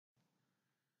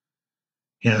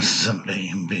Yes,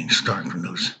 someday being stark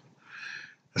news.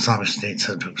 Islamic State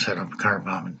said to have set up a car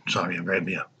bomb in Saudi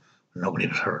Arabia. Nobody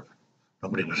was hurt.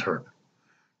 Nobody was hurt.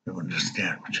 There was just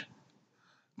damage.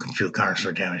 A few cars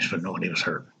were damaged, but nobody was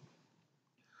hurt.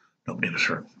 Nobody was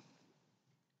hurt.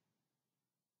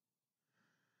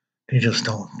 They just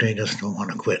don't. They just don't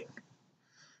want to quit.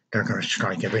 They're going to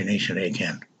strike every nation they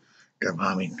can. They're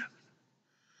bombing.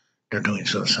 They're doing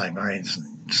suicide raids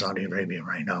in Saudi Arabia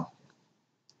right now.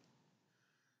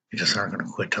 They just aren't going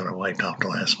to quit till they're wiped off the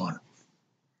last one.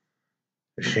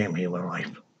 It's a shame human life.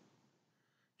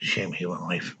 It's a shame human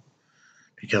life.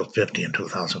 They killed 50 in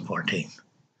 2014.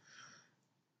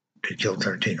 They killed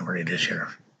 13 already this year.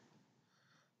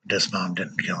 This bomb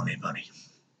didn't kill anybody.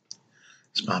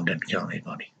 This bomb didn't kill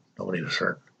anybody. Nobody was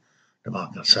hurt. The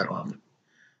bomb got set off.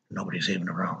 Nobody's even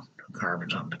around. The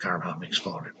car bomb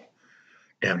exploded,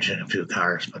 damaging a few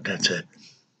cars, but that's it.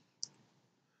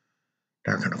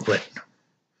 They're going to quit.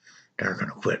 They're going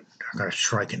to quit. They're going to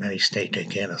strike in any state they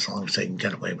can as long as they can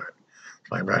get away with it.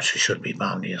 That's why Russia should be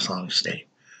bombing the Islamic State.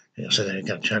 So they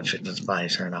got judges and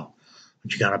spies here now.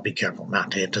 But you got to be careful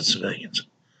not to hit the civilians.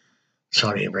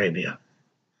 Saudi Arabia,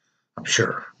 I'm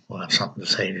sure, will have something to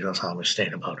say to the Islamic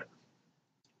State about it.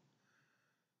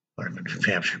 But have been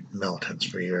captured militants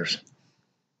for years.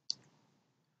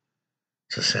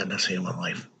 It's a sadness of human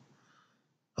life.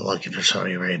 But lucky for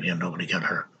Saudi Arabia, nobody got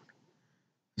hurt.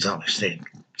 Islamic State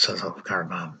sets off a car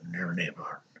bomb in their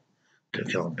neighborhood.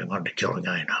 They wanted to kill a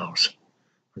guy in a house.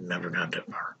 We never got that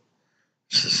far.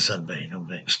 This is Sunday, no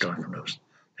big story for news.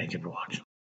 Thank you for watching.